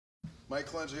Mike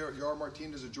Colangelo here at Yard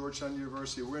Martinez at Georgetown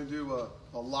University. We're going to do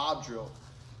a lob drill.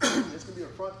 It's going to be a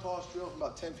front toss drill from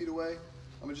about 10 feet away.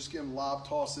 I'm going to just give him lob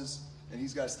tosses, and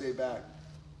he's got to stay back.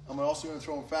 I'm also going to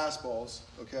throw him fastballs,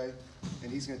 okay?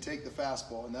 And he's going to take the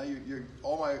fastball. And now you're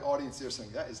all my audience there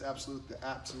saying, that is the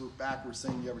absolute backwards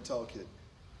thing you ever tell a kid.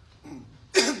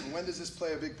 When does this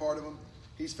play a big part of him?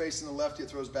 He's facing the lefty, it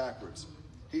throws backwards.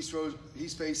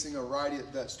 He's facing a righty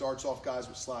that starts off guys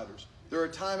with sliders. There are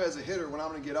times as a hitter when I'm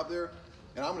going to get up there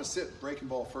and I'm going to sit breaking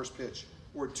ball first pitch,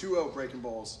 or 2-0 breaking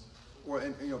balls, or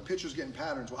pitchers getting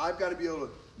patterns. Well, I've got to be able to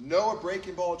know a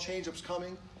breaking ball changeup's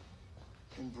coming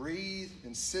and breathe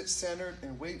and sit centered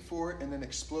and wait for it and then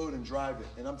explode and drive it.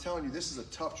 And I'm telling you, this is a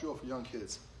tough drill for young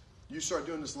kids. You start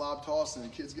doing this lob toss and the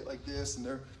kids get like this and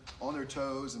they're on their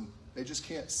toes and they just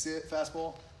can't sit.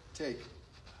 Fastball, take,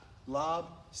 lob,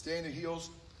 stay in the heels,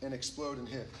 and explode and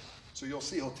hit. So you'll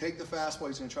see he'll take the fastball,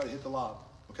 he's going to try to hit the lob.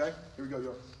 Okay? Here we go,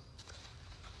 York.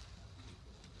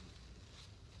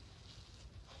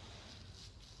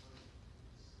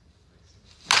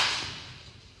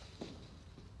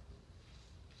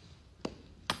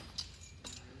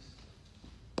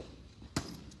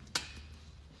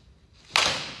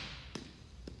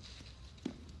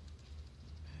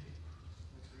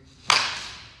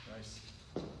 Nice.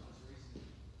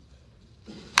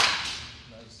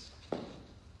 Nice.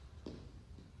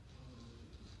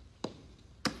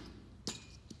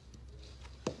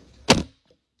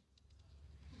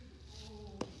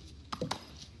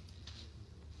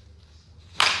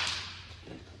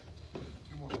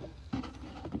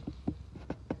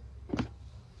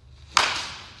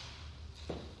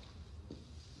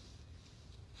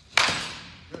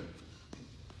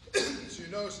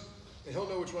 Notice, and he'll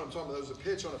know which one I'm talking about. There was a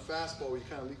pitch on a fastball where you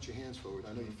kind of leaked your hands forward.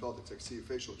 I know you felt it, I see your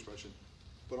facial expression.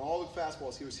 But on all the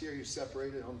fastballs, he was here, he was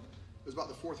separated. It was about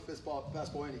the fourth, fifth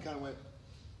fastball in, he kind of went,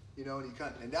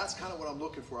 and that's kind of what I'm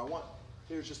looking for. I want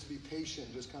hitters just to be patient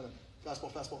and just kind of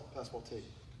fastball, fastball, fastball, take.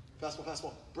 Fastball,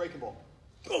 fastball, breaking ball,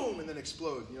 boom, and then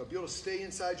explode. Be able to stay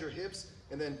inside your hips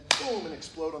and then boom, and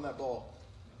explode on that ball.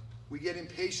 We get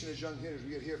impatient as young hitters. We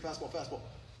get here, fastball, fastball,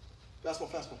 fastball,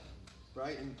 fastball,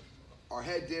 right? And our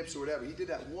head dips or whatever. He did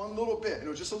that one little bit, and it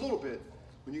was just a little bit.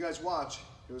 When you guys watch,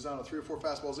 it was, I don't know, 3 or 4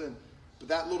 fastballs in, but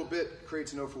that little bit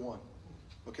creates an 0 for 1.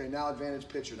 Okay, now advantage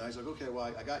pitcher. Now he's like, okay, well,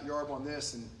 I got Yarb on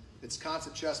this, and it's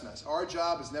constant chess match. Our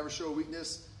job is never show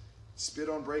weakness, spit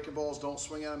on breaking balls, don't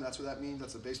swing at them. That's what that means.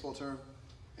 That's a baseball term.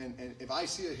 And if I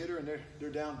see a hitter and they're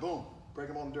down, boom,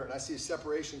 breaking ball in the dirt. And I see a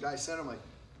separation, guy center, I'm like,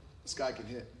 this guy can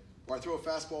hit. Or I throw a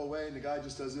fastball away, and the guy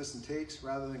just does this and takes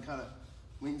rather than kind of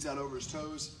leans out over his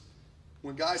toes.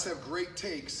 When guys have great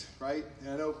takes, right, and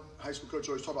I know high school coach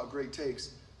always talk about great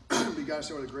takes, but you got to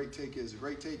understand what a great take is. A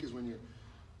great take is when your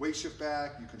weight shift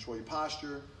back, you control your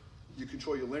posture, you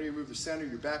control your linear move to center,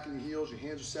 you're back in your heels, your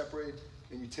hands are separated,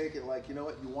 and you take it like, you know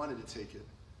what, you wanted to take it.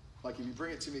 Like if you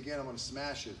bring it to me again, I'm going to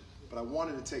smash it, but I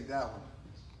wanted to take that one.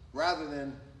 Rather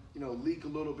than, leak a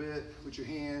little bit with your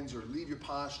hands or leave your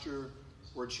posture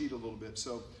or cheat a little bit.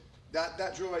 So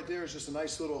that drill right there is just a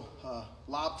nice little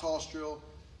lob toss drill.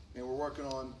 And we're working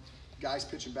on guys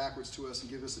pitching backwards to us and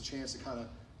give us a chance to kind of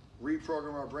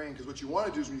reprogram our brain. Because what you want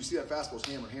to do is when you see that fastball is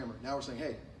hammer, hammer. Now we're saying,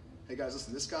 hey guys,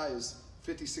 listen, this guy is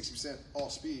 50, 60%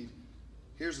 off speed.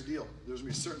 Here's the deal. There's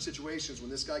going to be certain situations when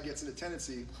this guy gets into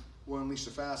tendency, we'll unleash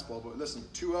the fastball. But listen,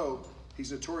 2-0,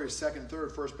 he's notorious second,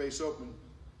 third, first base open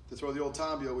to throw the old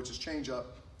Tombio, which is changeup,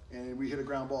 and we hit a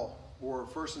ground ball. Or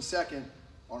first and second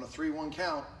on a 3-1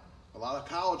 count. A lot of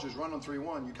colleges run on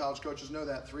 3-1. You college coaches know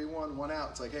that. 3-1, 1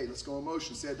 out. It's like, hey, let's go in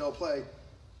motion. See that double play.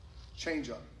 Change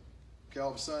up. Okay,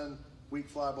 all of a sudden, weak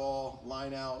fly ball,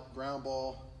 line out, ground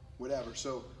ball, whatever.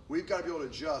 So we've got to be able to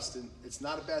adjust. And it's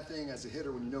not a bad thing as a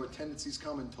hitter when you know a tendency's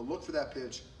coming to look for that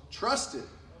pitch. Trust it.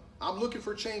 I'm looking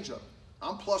for a change up.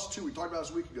 I'm +2. We talked about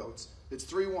this a week ago. It's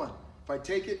 3-1. If I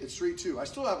take it, it's 3-2. I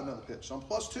still have another pitch. So I'm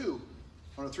 +2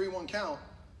 on a 3-1 count.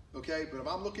 Okay, but if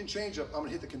I'm looking changeup, I'm going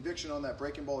to hit the conviction on that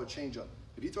breaking ball or changeup.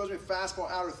 If he throws me a fastball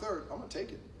out or third, I'm going to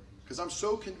take it. Because I'm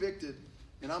so convicted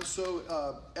and I'm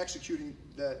so executing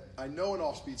that I know an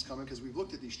off-speed's coming because we've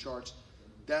looked at these charts,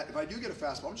 that if I do get a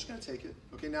fastball, I'm just going to take it.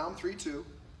 Okay, now I'm 3-2.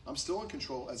 I'm still in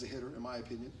control as a hitter, in my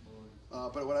opinion.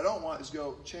 But what I don't want is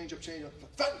go changeup,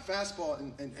 fastball,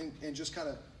 and just kind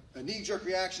of a knee-jerk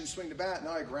reaction, swing the bat.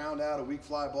 Now I ground out a weak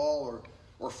fly ball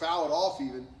or foul it off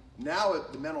even. Now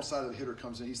the mental side of the hitter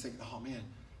comes in. He's thinking, oh man,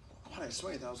 why did I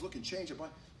swing it? I was looking change up,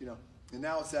 and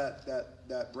now it's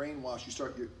that brainwash.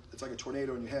 It's like a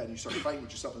tornado in your head, and you start fighting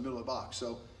with yourself in the middle of the box.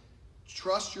 So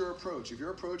trust your approach. If your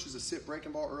approach is a sit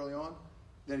breaking ball early on,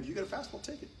 then if you get a fastball,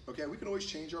 take it. Okay, we can always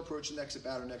change our approach the next at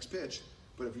bat or next pitch.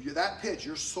 But if you're that pitch,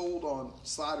 you're sold on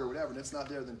slider or whatever, and it's not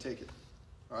there, then take it.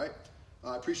 All right?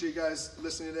 I appreciate you guys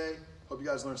listening today. Hope you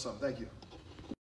guys learned something. Thank you.